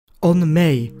On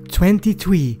May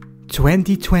 23,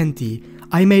 2020,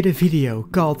 I made a video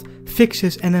called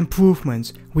Fixes and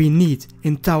Improvements We Need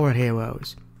in Tower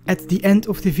Heroes. At the end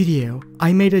of the video,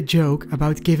 I made a joke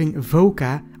about giving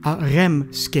Voka a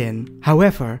RemSkin.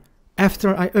 However,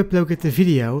 after I uploaded the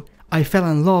video, I fell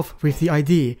in love with the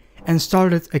idea and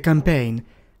started a campaign,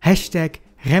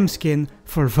 #RemSkin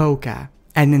for Voka.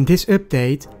 And in this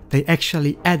update, they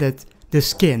actually added the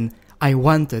skin I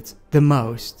wanted the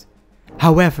most.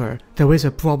 However, there is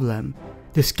a problem.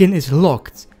 The skin is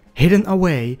locked, hidden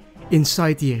away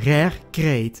inside the rare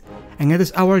crate, and it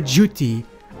is our duty,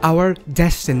 our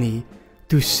destiny,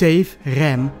 to save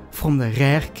Rem from the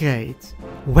rare crate.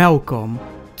 Welcome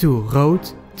to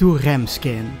Road to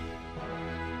RemSkin.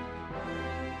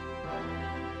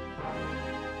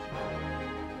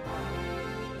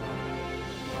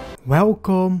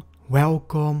 Welcome,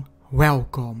 welcome,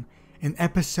 welcome in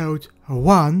episode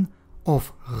 1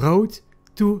 of Road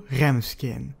to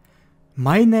RemSkin.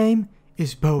 My name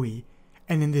is Bowie,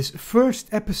 and in this first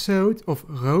episode of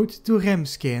Road to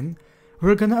RemSkin,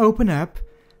 we're gonna open up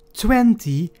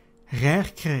 20 rare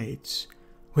crates.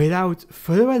 Without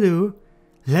further ado,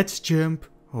 let's jump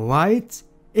right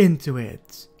into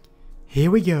it. Here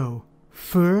we go.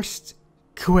 First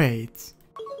crate.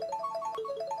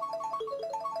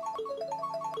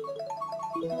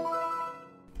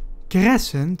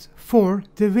 Crescent for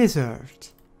the wizard.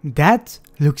 That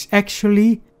looks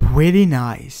actually pretty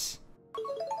nice.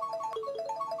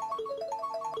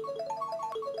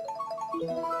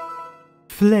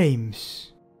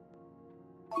 Flames.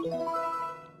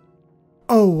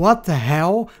 Oh, what the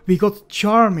hell? We got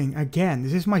Charming again.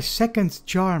 This is my second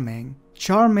Charming.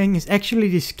 Charming is actually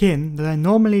the skin that I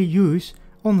normally use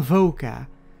on Voka.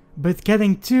 But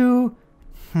getting two...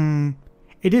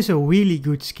 it is a really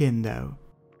good skin though.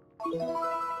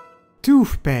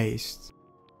 Toothpaste.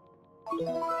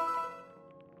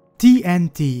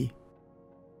 TNT.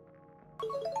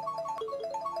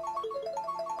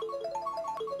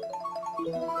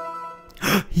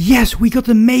 Yes, we got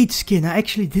the maid skin. I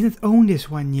actually didn't own this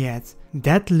one yet.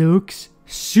 That looks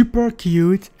super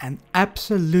cute and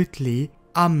absolutely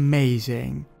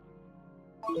amazing.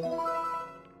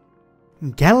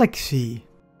 Galaxy.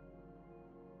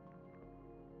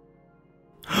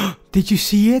 Did you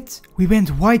see it? We went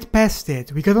right past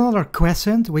it. We got another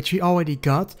crescent, which we already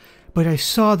got, but I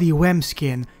saw the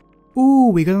RemSkin. Ooh,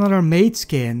 we got another maid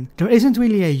skin. There isn't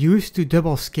really a use to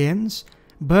double skins,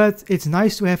 but it's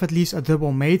nice to have at least a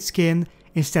double maid skin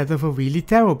instead of a really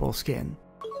terrible skin.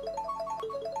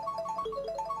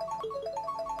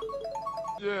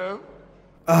 Yeah.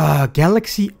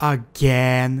 Galaxy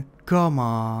again. Come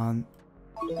on.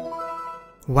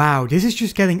 Wow, this is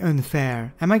just getting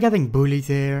unfair. Am I getting bullied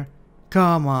here?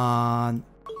 Come on.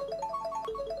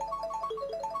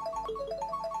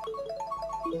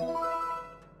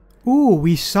 Ooh,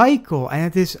 we cycle, and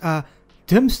it is a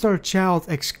Dumpster Child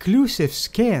exclusive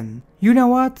skin. You know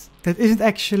what? That isn't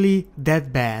actually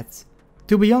that bad.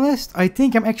 To be honest, I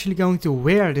think I'm actually going to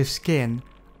wear this skin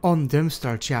on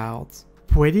Dumpster Child.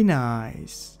 Pretty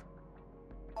nice.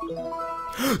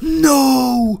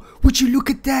 No! Would you look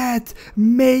at that?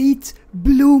 Mate,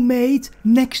 blue mate,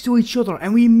 next to each other,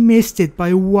 and we missed it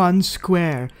by 1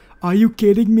 square. Are you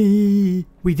kidding me?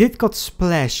 We did got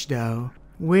Splash though,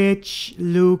 which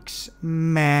looks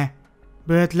meh.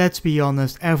 But let's be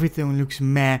honest, everything looks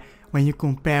meh when you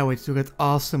compare it to that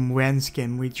awesome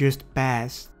RemSkin we just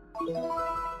passed.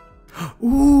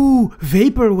 Ooh,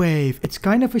 Vaporwave! It's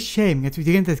kind of a shame that we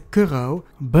didn't get Kuro,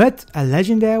 but a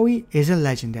legendary is a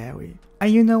legendary.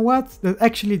 And you know what? That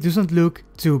actually doesn't look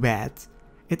too bad.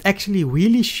 It actually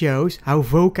really shows how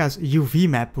Voka's UV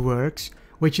map works,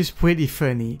 which is pretty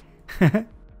funny.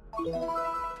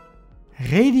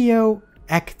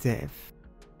 Radioactive.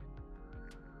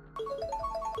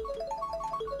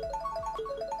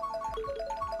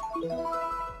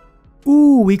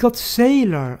 Ooh, we got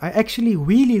Sailor. I actually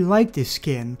really like this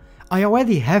skin. I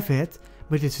already have it,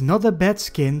 but it's not a bad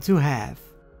skin to have.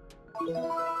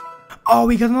 Oh,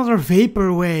 we got another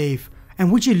Vaporwave.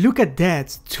 And would you look at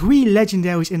that? 3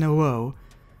 legendaries in a row.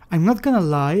 I'm not gonna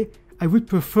lie, I would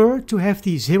prefer to have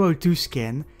the 02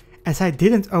 skin, as I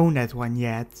didn't own that one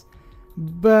yet.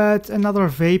 But another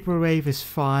Vaporwave is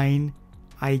fine,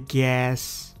 I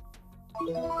guess.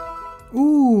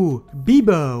 Ooh,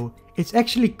 Bibo. It's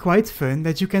actually quite fun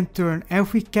that you can turn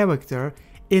every character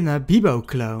in a Bibo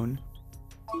clone.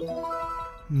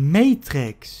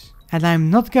 Matrix. And I'm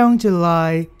not going to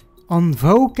lie, on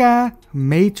Voka,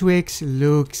 Matrix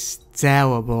looks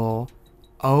terrible.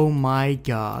 Oh my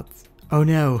god. Oh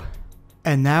no.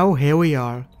 And now here we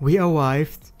are. We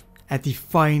arrived at the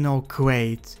final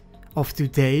crate of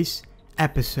today's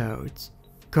episode.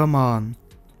 Come on,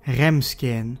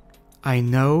 RemSkin, I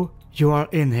know you are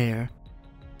in here.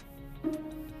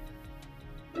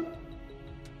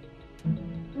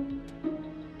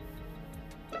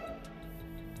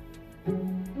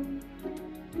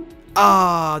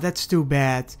 Ah, that's too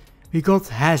bad. We got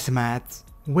Hazmat,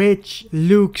 which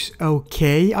looks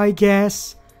okay, I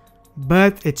guess.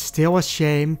 But it's still a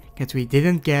shame that we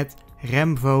didn't get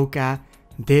Remvoca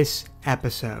this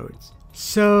episode.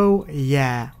 So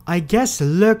yeah, I guess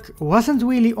luck wasn't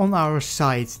really on our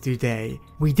side today.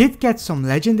 We did get some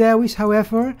legendaries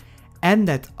however, and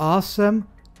that awesome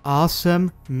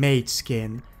maid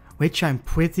skin, which I'm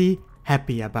pretty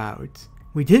happy about.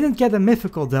 We didn't get a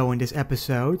mythical though in this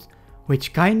episode,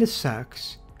 which kinda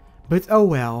sucks. But oh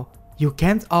well, you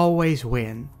can't always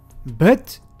win.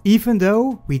 But even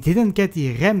though we didn't get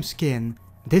the RemSkin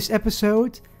this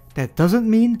episode, that doesn't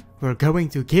mean we're going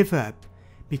to give up.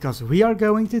 Because we are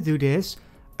going to do this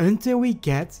until we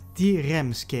get the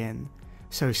RemSkin.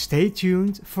 So stay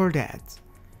tuned for that.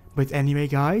 But anyway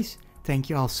guys, thank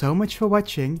you all so much for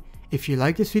watching. If you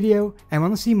like this video and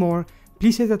want to see more,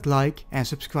 please hit that like and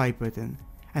subscribe button.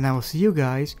 And I will see you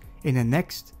guys in the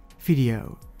next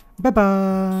video. Bye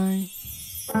bye!